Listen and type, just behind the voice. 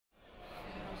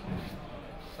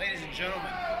Ladies and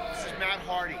gentlemen, this is Matt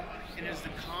Hardy, and it is the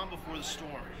calm before the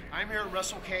storm. I'm here at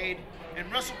Wrestlecade,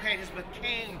 and Wrestlecade has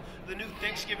become the new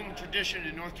Thanksgiving tradition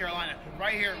in North Carolina,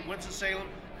 right here in Winston-Salem,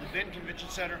 the Benton Convention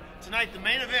Center. Tonight, the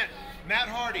main event, Matt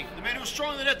Hardy, the man who is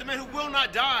stronger than death, the man who will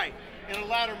not die, in a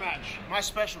ladder match, my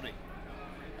specialty,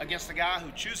 against the guy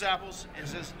who chews apples and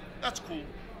says, that's cool,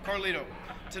 Carlito.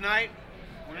 Tonight,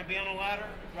 we're going to be on a ladder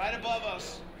right above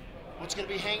us. What's going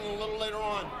to be hanging a little later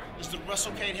on is the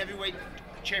Wrestlecade Heavyweight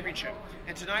Championship.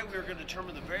 And tonight we are going to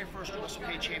determine the very first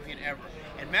Wrestlecade champion ever.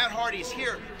 And Matt Hardy is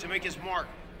here to make his mark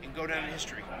and go down in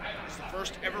history. He's the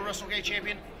first ever Wrestlecade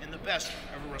champion and the best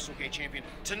ever Wrestlecade champion.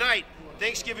 Tonight,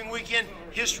 Thanksgiving weekend,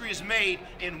 history is made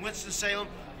in Winston-Salem,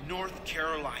 North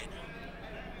Carolina.